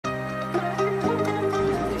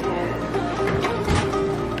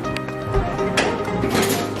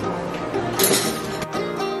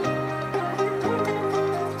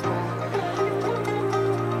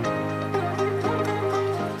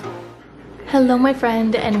Hello my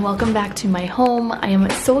friend, and welcome back to my home. I am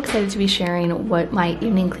so excited to be sharing what my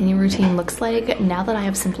evening cleaning routine looks like now that I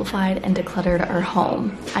have simplified and decluttered our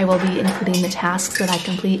home. I will be including the tasks that I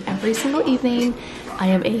complete every single evening. I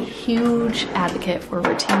am a huge advocate for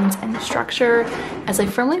routines and structure, as I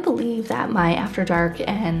firmly believe that my after dark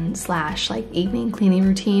and / evening cleaning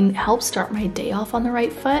routine helps start my day off on the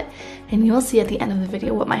right foot. And you'll see at the end of the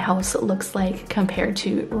video what my house looks like compared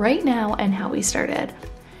to right now and how we started.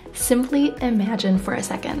 Simply imagine for a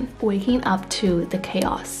second waking up to the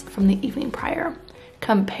chaos from the evening prior,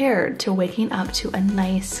 compared to waking up to a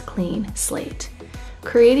nice clean slate.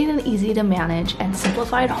 Creating an easy to manage and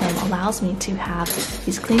simplified home allows me to have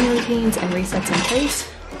these cleaning routines and resets in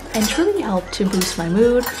place and truly help to boost my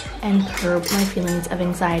mood and curb my feelings of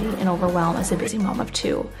anxiety and overwhelm as a busy mom of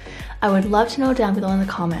two. I would love to know down below in the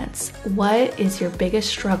comments, what is your biggest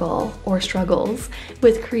struggle or struggles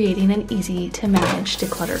with creating an easy to manage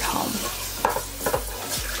decluttered home?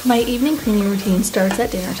 My evening cleaning routine starts at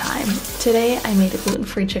dinner time. Today I made a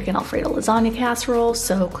gluten-free chicken Alfredo lasagna casserole,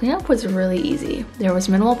 so cleanup was really easy. There was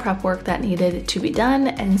minimal prep work that needed to be done,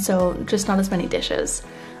 and so just not as many dishes.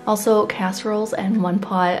 Also, casseroles and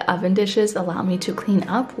one-pot oven dishes allow me to clean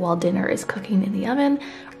up while dinner is cooking in the oven,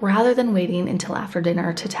 rather than waiting until after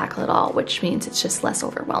dinner to tackle it all, which means it's just less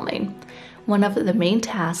overwhelming. One of the main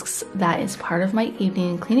tasks that is part of my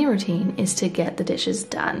evening cleaning routine is to get the dishes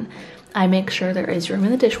done. I make sure there is room in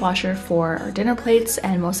the dishwasher for our dinner plates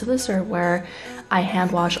and most of the serveware. I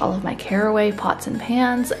hand wash all of my caraway pots and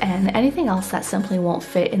pans and anything else that simply won't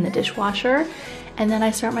fit in the dishwasher. And then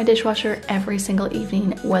I start my dishwasher every single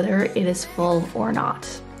evening, whether it is full or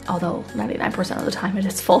not. Although 99% of the time it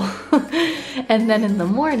is full. And then in the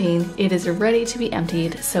morning, it is ready to be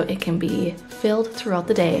emptied so it can be filled throughout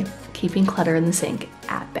the day, keeping clutter in the sink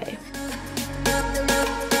at bay.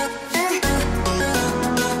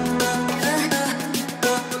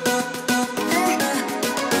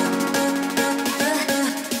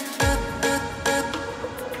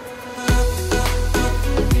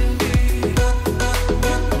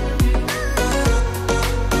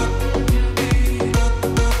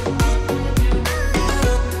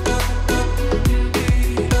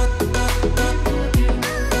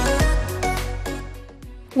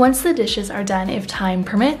 Once the dishes are done, if time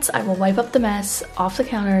permits, I will wipe up the mess off the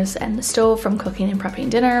counters and the stove from cooking and prepping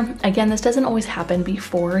dinner. Again, this doesn't always happen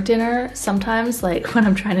before dinner. Sometimes, like when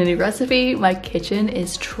I'm trying a new recipe, my kitchen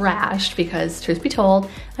is trashed because, truth be told,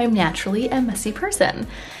 I'm naturally a messy person.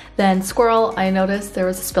 Then squirrel, I noticed there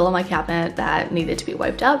was a spill on my cabinet that needed to be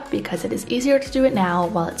wiped up because it is easier to do it now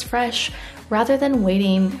while it's fresh, rather than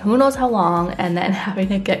waiting who knows how long and then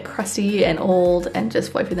having it get crusty and old, and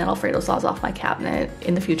just wiping that Alfredo sauce off my cabinet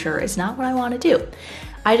in the future is not what I want to do.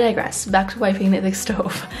 I digress. Back to wiping the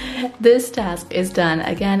stove. This task is done,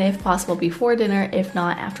 again, if possible before dinner, if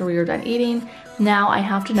not after we are done eating. Now I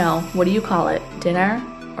have to know, what do you call it? Dinner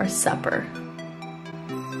or supper?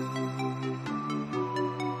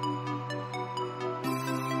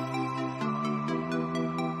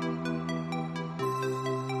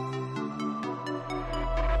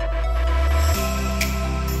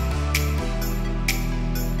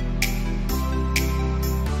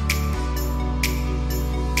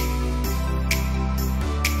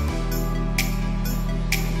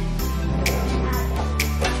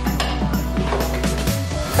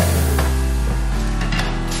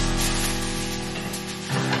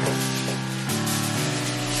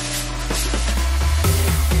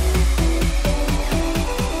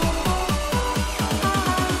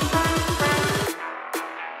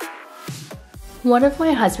 One of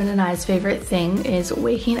my husband and I's favorite thing is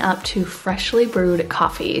waking up to freshly brewed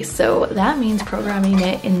coffee. So that means programming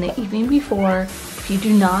it in the evening before. If you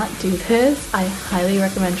do not do this, I highly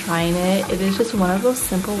recommend trying it. It is just one of those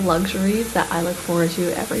simple luxuries that I look forward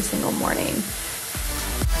to every single morning.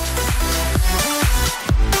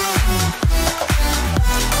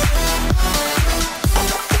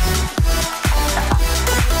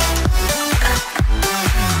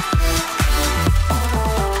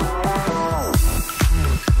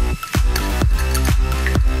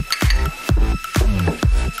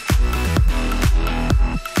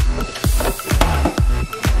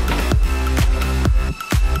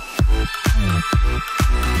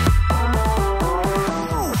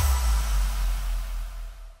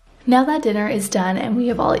 Now that dinner is done and we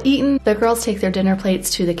have all eaten, the girls take their dinner plates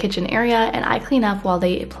to the kitchen area and I clean up while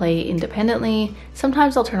they play independently.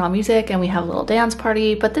 Sometimes I'll turn on music and we have a little dance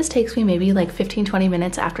party, but this takes me maybe like 15-20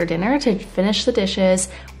 minutes after dinner to finish the dishes,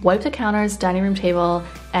 wipe the counters, dining room table,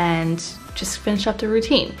 and just finished up the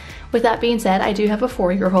routine. With that being said, I do have a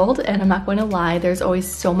 4-year-old, and I'm not going to lie, there's always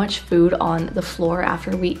so much food on the floor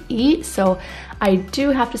after we eat, so I do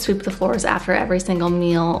have to sweep the floors after every single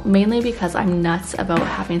meal, mainly because I'm nuts about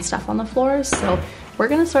having stuff on the floors. So we're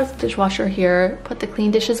gonna start the dishwasher here, put the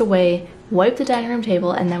clean dishes away, wipe the dining room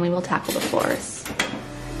table, and then we will tackle the floors.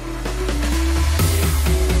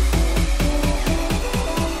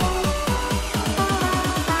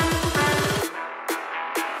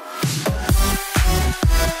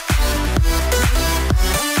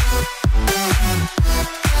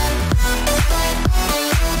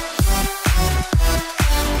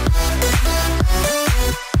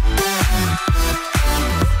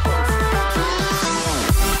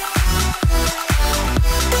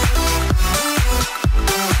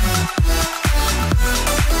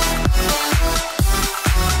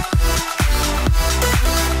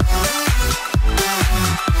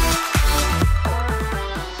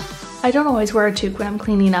 I don't always wear a toque when I'm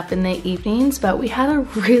cleaning up in the evenings, but we had a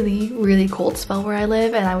really cold spell where I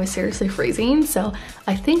live and I was seriously freezing, so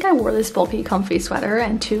I think I wore this bulky comfy sweater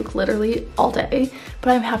and toque literally all day, but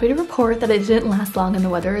I'm happy to report that it didn't last long and the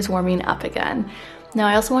weather is warming up again. Now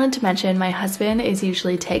I also wanted to mention my husband is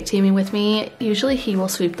usually tag teaming with me. Usually he will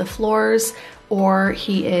sweep the floors, or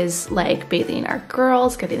he is like bathing our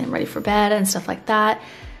girls, getting them ready for bed and stuff like that.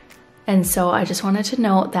 And so I just wanted to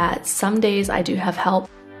note that some days I do have help.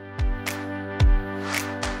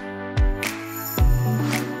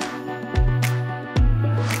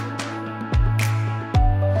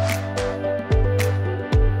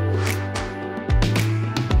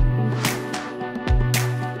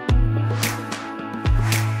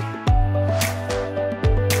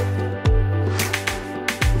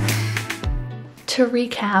 To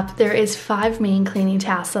recap, there is 5 main cleaning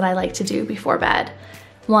tasks that I like to do before bed.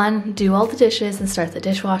 1, do all the dishes and start the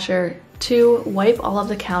dishwasher. 2, wipe all of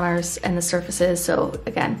the counters and the surfaces, so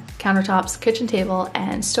again, countertops, kitchen table,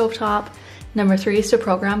 and stovetop. Number 3 is to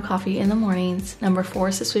program coffee in the mornings. Number 4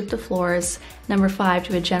 is to sweep the floors. Number 5,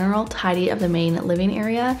 do a general tidy of the main living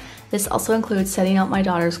area. This also includes setting out my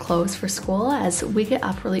daughter's clothes for school, as we get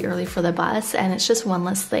up really early for the bus and it's just one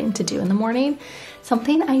less thing to do in the morning.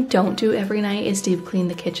 Something I don't do every night is deep clean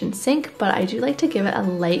the kitchen sink, but I do like to give it a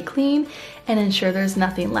light clean and ensure there's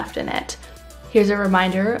nothing left in it. Here's a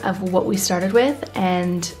reminder of what we started with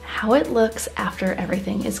and how it looks after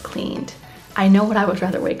everything is cleaned. I know what I would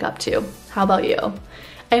rather wake up to. How about you?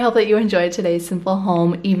 I hope that you enjoyed today's simple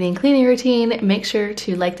home evening cleaning routine. Make sure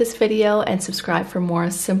to like this video and subscribe for more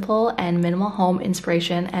simple and minimal home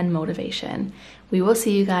inspiration and motivation. We will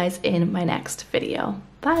see you guys in my next video.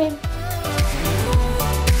 Bye!